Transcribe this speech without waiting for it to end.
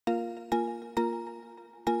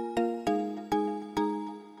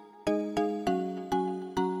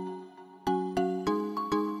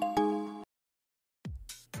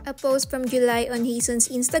A post from July on Hye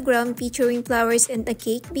Seon's Instagram featuring flowers and a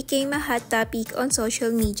cake became a hot topic on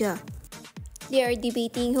social media. They are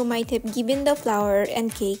debating who might have given the flower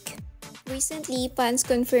and cake. Recently, fans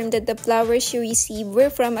confirmed that the flowers she received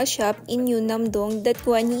were from a shop in Yeonnam-dong that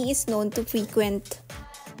Gwan Hee is known to frequent.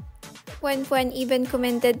 One fan even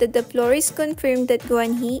commented that the florist confirmed that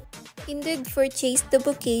Gwan Hee indeed purchased the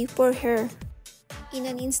bouquet for her. In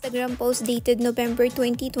an Instagram post dated November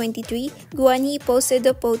 2023, Gwan Hee posted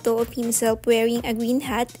a photo of himself wearing a green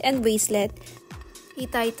hat and bracelet. He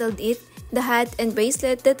titled it, "The hat and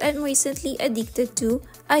bracelet that I'm recently addicted to.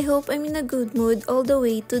 I hope I'm in a good mood all the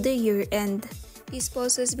way to the year end." This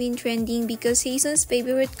post has been trending because Hye Seon's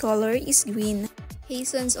favorite color is green. Hye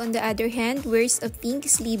Seon, on the other hand, wears a pink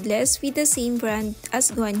sleeveless with the same brand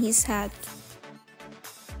as Gwan Hee's hat.